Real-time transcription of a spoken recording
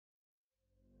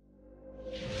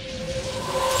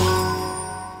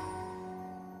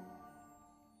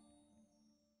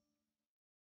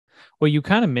Well, you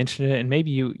kind of mentioned it, and maybe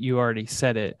you already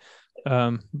said it.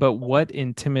 But what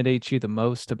intimidates you the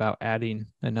most about adding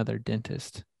another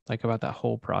dentist? Like about that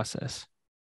whole process?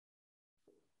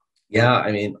 Yeah,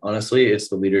 I mean, honestly, it's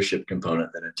the leadership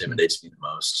component that Mm, intimidates me the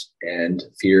most, and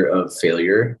fear of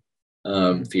failure,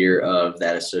 mm, fear of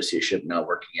that associateship not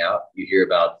working out. You hear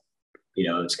about,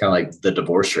 it's kind of like the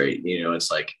divorce rate.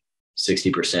 It's like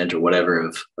 60% or whatever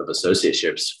of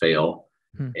associateships fail,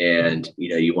 mm. and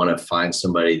you want to find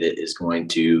somebody that is going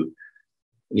to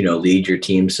lead your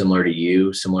team similar to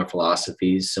you, similar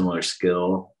philosophies, similar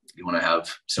skill. You want to have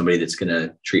somebody that's going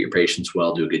to treat your patients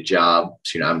well, do a good job,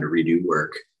 so you're not having to redo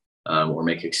work or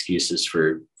make excuses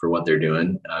for what they're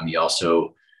doing. You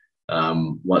also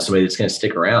want somebody that's going to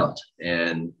stick around,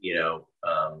 and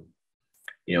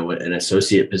an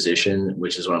associate position,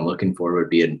 which is what I'm looking for, would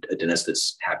be a dentist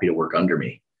that's happy to work under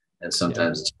me. And Yeah.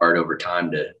 sometimes it's hard over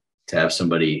time to have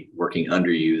somebody working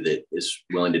under you that is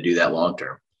willing to do that long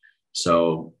term.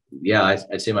 So yeah,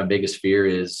 I'd say my biggest fear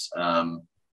is,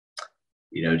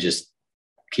 just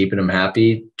keeping them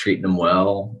happy, treating them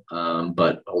well,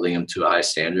 but holding them to a high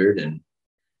standard. And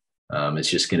it's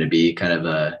just going to be kind of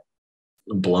a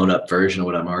blown up version of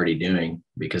what I'm already doing,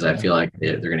 because I Yeah. feel like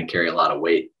they're going to carry a lot of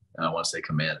weight once they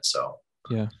come in. So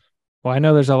Yeah. Well, I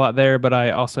know there's a lot there, but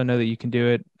I also know that you can do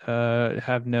it.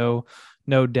 Have no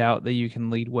doubt that you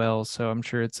can lead well. So I'm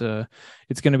sure it's going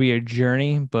to be a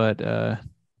journey, but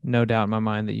no doubt in my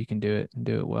mind that you can do it and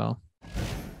do it well.